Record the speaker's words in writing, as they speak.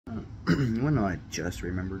You wanna know, I just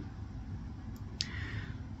remembered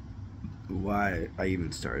why I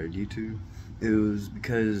even started YouTube. It was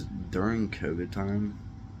because during COVID time,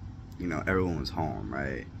 you know, everyone was home,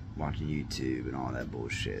 right? Watching YouTube and all that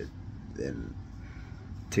bullshit. Then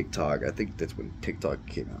TikTok, I think that's when TikTok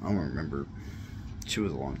came out. I don't remember. Shit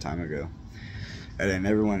was a long time ago. And then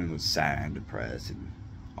everyone was sad and depressed and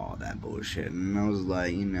all that bullshit. And I was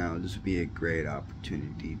like, you know, this would be a great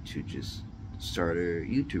opportunity to just start a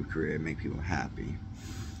YouTube career and make people happy.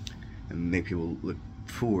 And make people look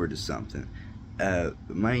forward to something.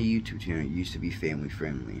 My YouTube channel used to be family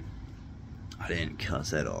friendly. I didn't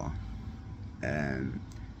cuss at all. And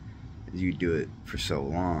you do it for so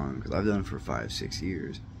long, because I've done it for 5-6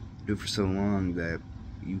 years. You do it for so long that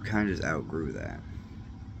you kind of just outgrew that.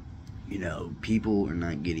 You know, people are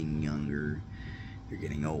not getting younger, they're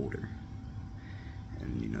getting older.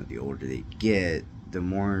 And you know, the older they get, the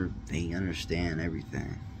more they understand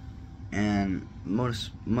everything. And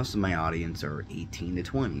most of my audience are 18 to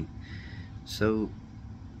 20. So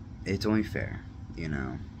it's only fair, you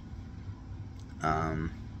know.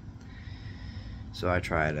 So I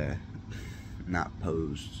try to not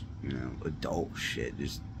post, you know, adult shit.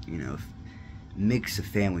 Just, you know, mix a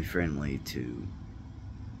family friendly to,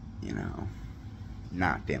 you know,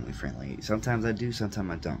 not family friendly. Sometimes I do,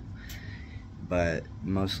 sometimes I don't. But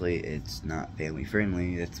mostly it's not family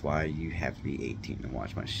friendly. That's why you have to be 18 to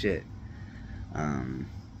watch my shit.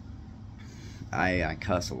 I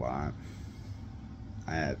cuss a lot.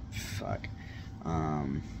 I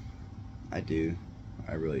do.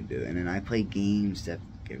 I really do. And then I play games that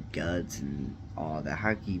give guts and all that.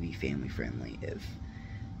 How can you be family friendly if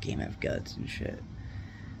game have guts and shit?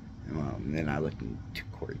 And then I looked into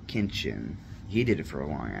Corey Kenshin. He did it for a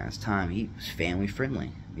long ass time. He was family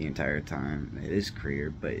friendly the entire time in his career,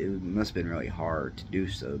 but it must have been really hard to do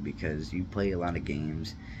so because you play a lot of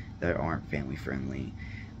games that aren't family friendly.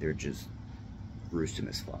 They're just gruesome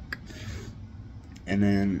as fuck. And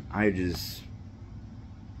then I just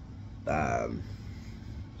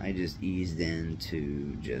eased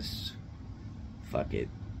into just fuck it.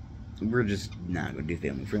 We're just not gonna do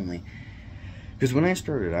family friendly. Because when I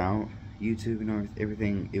started out YouTube and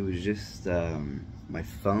everything, it was just my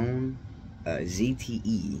phone,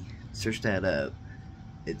 ZTE. Search that up.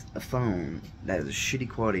 It's a phone that has a shitty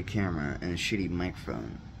quality camera and a shitty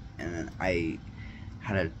microphone. And then I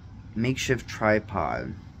had a makeshift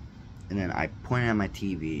tripod, and then I pointed at my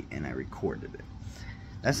TV and I recorded it.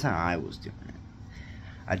 That's how I was doing it.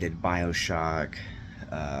 I did BioShock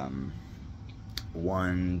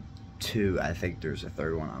 1, 2, I think there's a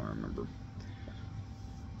third one, I don't remember.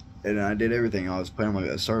 And I did everything. I was playing,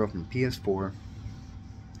 I started off on PS4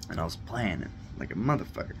 and I was playing it like a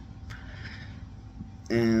motherfucker.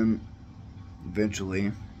 And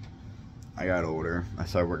eventually I got older. I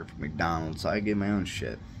started working for McDonald's, so I get my own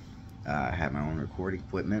shit. I had my own recording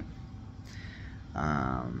equipment.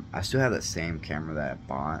 I still have that same camera that I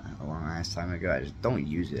bought a long ass time ago. I just don't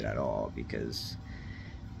use it at all because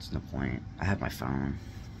there's no point. I have my phone,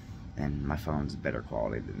 and my phone's better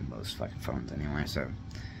quality than most fucking phones anyway. So,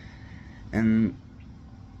 and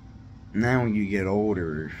now when you get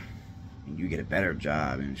older, you get a better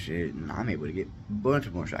job and shit, and I'm able to get a bunch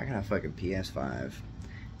of more shit. I got a fucking PS5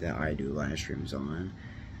 that I do live streams on.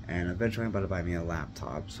 And eventually I'm about to buy me a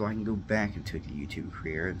laptop so I can go back into the YouTube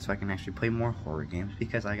career and so I can actually play more horror games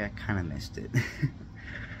because I got kind of missed it.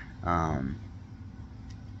 And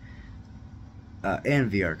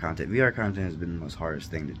VR content. VR content has been the most hardest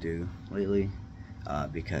thing to do lately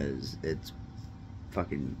because it's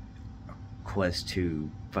fucking quest to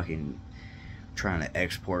fucking trying to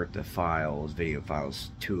export the files, video files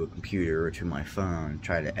to a computer or to my phone,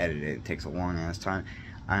 try to edit it. It takes a long ass time.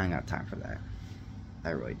 I ain't got time for that. I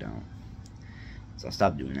really don't. So I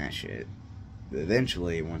stopped doing that shit. But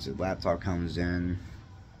eventually, once the laptop comes in,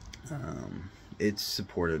 it's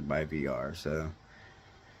supported by VR, so,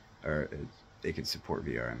 or it can support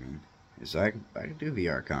VR. I mean, so I can do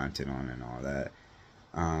VR content on it and all that.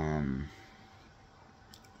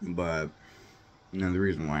 But you know, the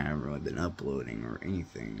reason why I haven't really been uploading or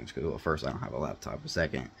anything is because, well, first I don't have a laptop.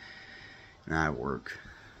 Second, and I work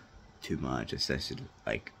too much. It's just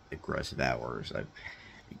like aggressive hours. I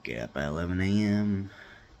get up by 11 a.m.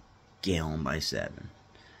 get home by 7.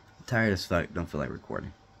 I'm tired as fuck, don't feel like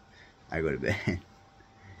recording. I go to bed.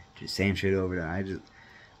 Just same shit over there. I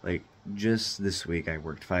just this week I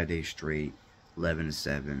worked 5 days straight, 11 to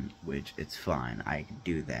 7, which it's fine, I can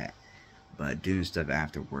do that. But doing stuff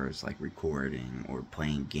afterwards, like recording or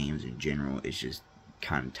playing games in general, it's just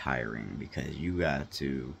kind of tiring because you got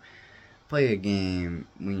to play a game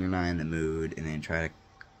when you're not in the mood and then try to,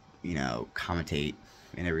 you know, commentate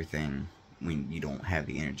and everything when you don't have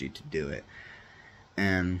the energy to do it.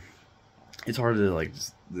 And it's hard to like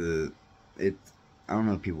I don't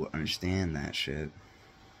know if people understand that shit,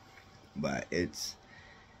 but it's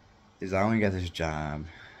I only got this job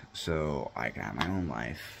so I got my own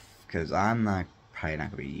life, because I'm probably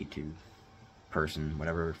not gonna be a YouTube person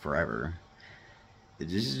whatever forever.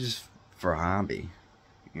 This is just for a hobby,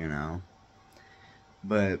 you know.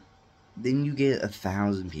 But then you get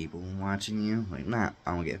 1,000 people watching you. Like, I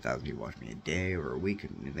don't get 1,000 people watching me a day or a week or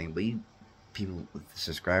anything, but people with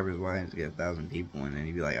subscribers wise get 1,000 people, and then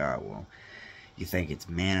you'd be like, oh well, you think it's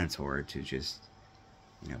mandatory to just,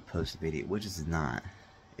 you know, post a video, which is not.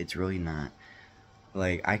 It's really not.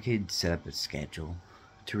 Like, I could set up a schedule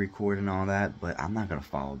to record and all that, but I'm not gonna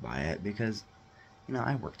follow by it because, you know,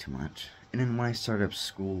 I work too much. And then when I start up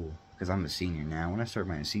school, because I'm a senior now, when I start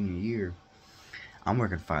my senior year, I'm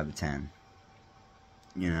working 5 to 10,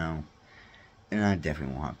 you know, and I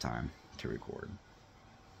definitely won't have time to record.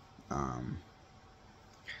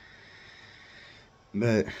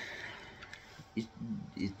 But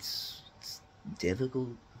it's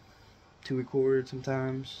difficult to record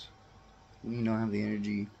sometimes when you don't have the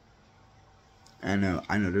energy. I know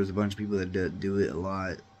there's a bunch of people that do it a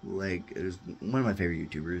lot. Like, there's one of my favorite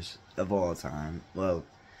YouTubers of all time. Well,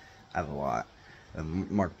 I have a lot.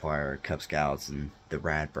 Markiplier, Cub Scouts, and the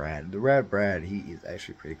Rad Brad. The Rad Brad, he is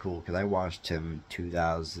actually pretty cool because I watched him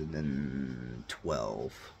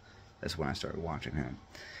 2012. That's when I started watching him.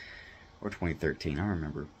 Or 2013, I don't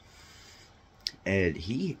remember. And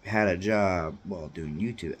he had a job while doing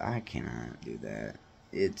YouTube. I cannot do that.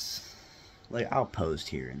 It's like, I'll post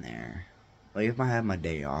here and there. Like, if I have my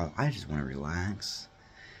day off, I just want to relax.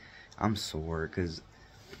 I'm sore because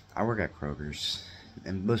I work at Kroger's,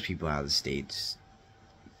 and most people out of the States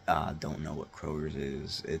don't know what Kroger's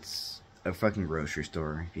is. It's a fucking grocery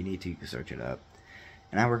store. If you need to, you can search it up.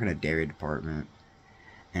 And I work in a dairy department,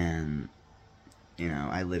 and, you know,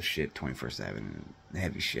 I lift shit 24/7,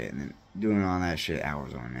 heavy shit, and then doing all that shit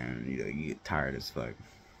hours on end, you know, you get tired as fuck.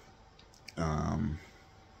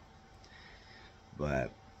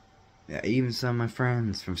 But yeah, even some of my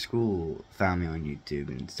friends from school found me on YouTube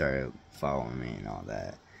and started following me and all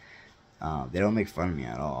that. They don't make fun of me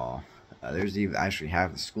at all. There's even actually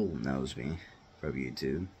half the school knows me from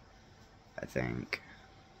YouTube, I think.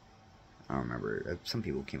 I don't remember. Some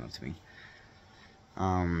people came up to me.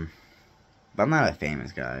 But I'm not a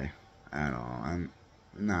famous guy at all. I'm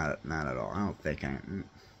not at all. I don't think I am.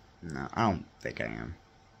 No, I don't think I am.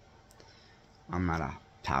 I'm not a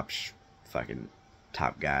fucking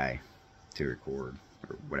top guy to record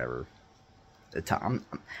or whatever.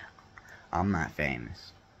 I'm not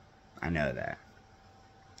famous. I know that.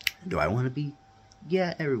 Do I want to be?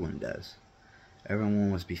 Yeah, everyone does. Everyone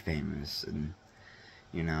wants to be famous and,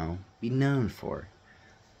 you know, be known for.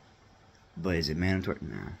 But is it mandatory?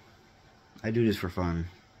 No. I do this for fun.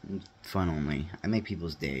 Fun only. I make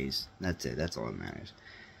people's days. That's it. That's all that matters.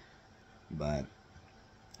 But,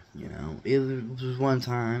 you know, it was one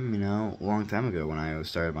time, you know, a long time ago when I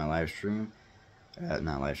started my live stream.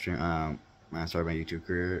 Not live stream. When I started my YouTube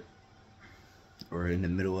career, or in the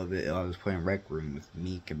middle of it, I was playing Rec Room with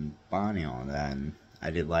Meek and Bonnie and all that, and I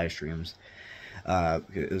did live streams.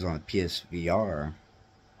 It was on PSVR,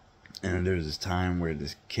 and there was this time where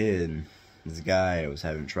this guy was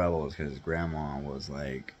having trouble because his grandma was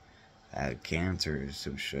like, had cancer or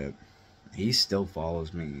some shit. He still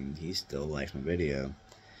follows me, and he still likes my video,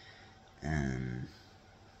 and,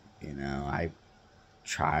 you know, I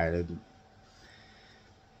try to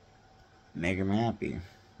make him happy.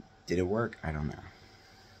 Did it work? I don't know.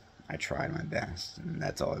 I tried my best, and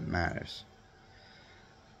that's all that matters.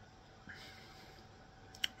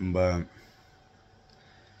 But,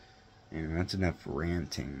 you know, that's enough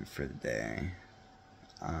ranting for the day.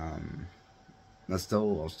 I'll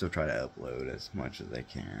still try to upload as much as I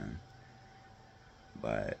can.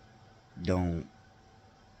 But don't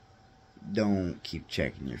keep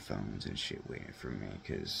checking your phones and shit waiting for me,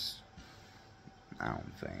 because I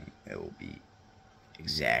don't think it will be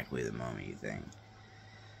exactly the moment you think.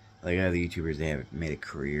 Like, other YouTubers, they have made a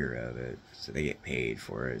career of it, so they get paid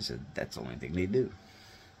for it, so that's the only thing they do.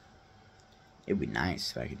 It'd be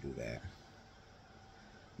nice if I could do that,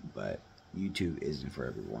 but YouTube isn't for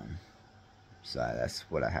everyone, so that's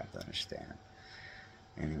what I have to understand.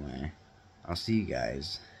 Anyway, I'll see you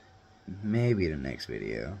guys maybe in the next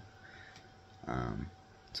video.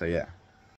 So yeah.